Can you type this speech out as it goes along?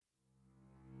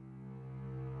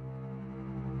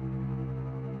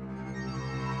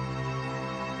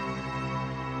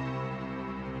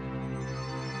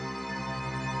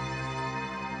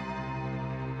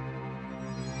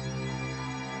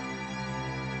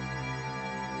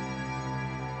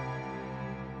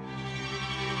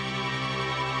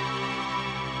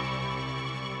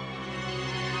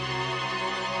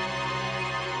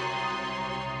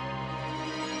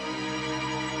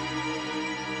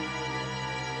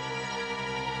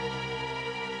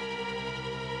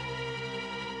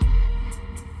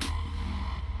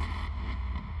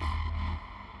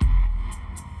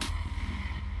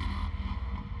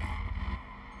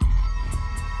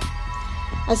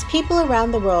As people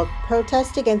around the world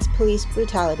protest against police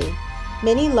brutality,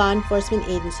 many law enforcement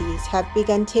agencies have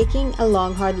begun taking a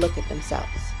long, hard look at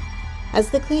themselves. As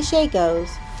the cliche goes,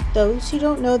 those who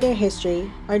don't know their history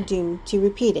are doomed to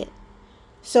repeat it.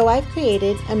 So I've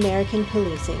created American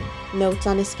Policing, Notes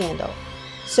on a Scandal,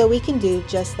 so we can do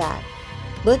just that.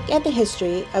 Look at the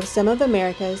history of some of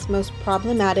America's most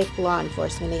problematic law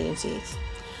enforcement agencies.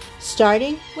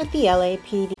 Starting with the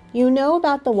LAPD. You know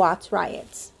about the Watts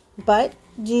riots, but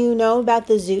do you know about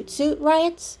the Zoot Suit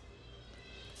riots?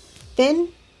 Then,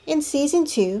 in Season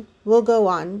 2, we'll go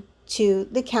on to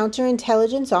the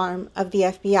counterintelligence arm of the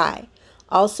FBI,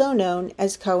 also known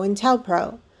as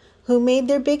COINTELPRO, who made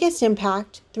their biggest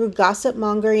impact through gossip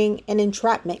mongering and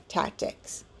entrapment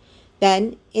tactics.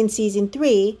 Then, in Season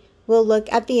 3, we'll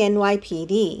look at the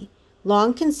NYPD,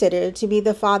 long considered to be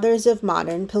the fathers of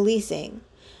modern policing.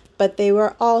 But they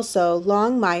were also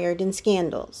long mired in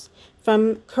scandals,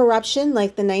 from corruption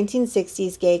like the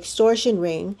 1960s gay extortion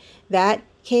ring that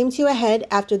came to a head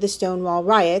after the Stonewall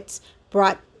riots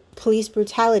brought police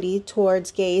brutality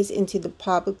towards gays into the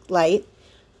public light,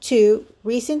 to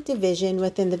recent division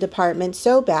within the department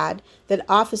so bad that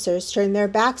officers turned their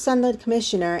backs on the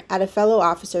commissioner at a fellow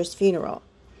officer's funeral.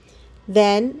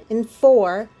 Then, in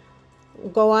 4,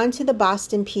 we'll go on to the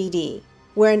Boston PD,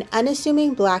 where an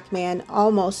unassuming black man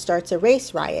almost starts a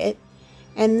race riot,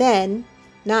 and then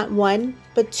not one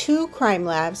but 2 crime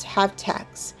labs have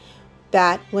techs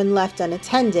that, when left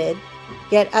unattended,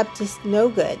 get up to no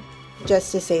good,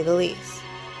 just to say the least.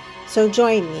 So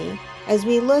join me as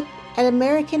we look at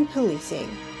American Policing,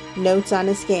 Notes on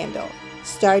a Scandal,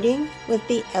 starting with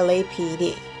the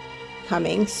LAPD.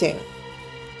 Coming soon.